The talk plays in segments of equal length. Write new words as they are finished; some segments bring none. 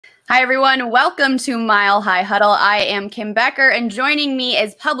Hi, everyone. Welcome to Mile High Huddle. I am Kim Becker, and joining me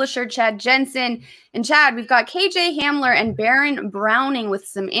is publisher Chad Jensen. And Chad, we've got KJ Hamler and Baron Browning with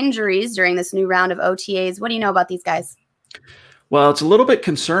some injuries during this new round of OTAs. What do you know about these guys? Well, it's a little bit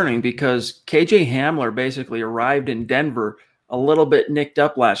concerning because KJ Hamler basically arrived in Denver a little bit nicked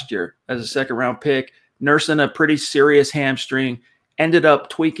up last year as a second-round pick, nursing a pretty serious hamstring, ended up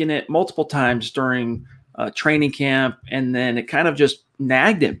tweaking it multiple times during training camp, and then it kind of just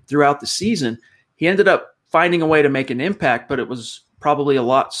nagged him throughout the season. He ended up finding a way to make an impact, but it was probably a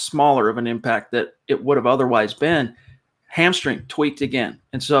lot smaller of an impact that it would have otherwise been. Hamstring tweaked again.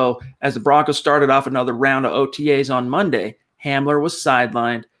 And so as the Broncos started off another round of OTAs on Monday, Hamler was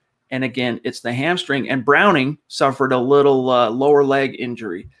sidelined. And again, it's the hamstring. And Browning suffered a little lower leg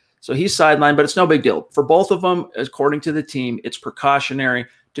injury. So he's sidelined, but it's no big deal. For both of them, according to the team, it's precautionary.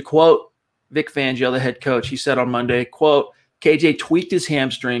 To quote Vic Fangio, the head coach, he said on Monday, quote, KJ tweaked his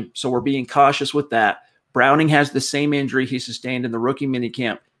hamstring, so we're being cautious with that. Browning has the same injury he sustained in the rookie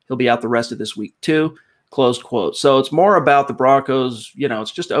minicamp. He'll be out the rest of this week too, closed quote. So it's more about the Broncos,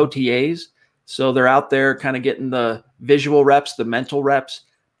 it's just OTAs. So they're out there kind of getting the visual reps, the mental reps.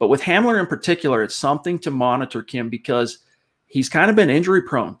 But with Hamler in particular, it's something to monitor, Kim, because he's kind of been injury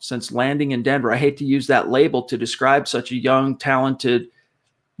prone since landing in Denver. I hate to use that label to describe such a young, talented,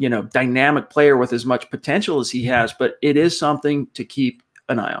 dynamic player with as much potential as he has, but it is something to keep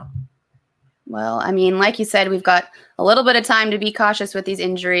an eye on. Well, I mean, like you said, we've got a little bit of time to be cautious with these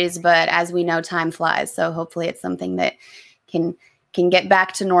injuries, but as we know, time flies. So hopefully it's something that can get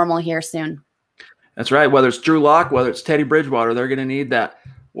back to normal here soon. That's right. Whether it's Drew Lock, whether it's Teddy Bridgewater, they're going to need that.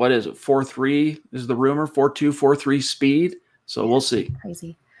 What is it? 4.3 is the rumor, 4.2, 4.3 speed. So we'll see.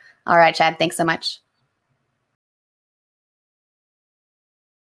 Crazy. All right, Chad. Thanks so much.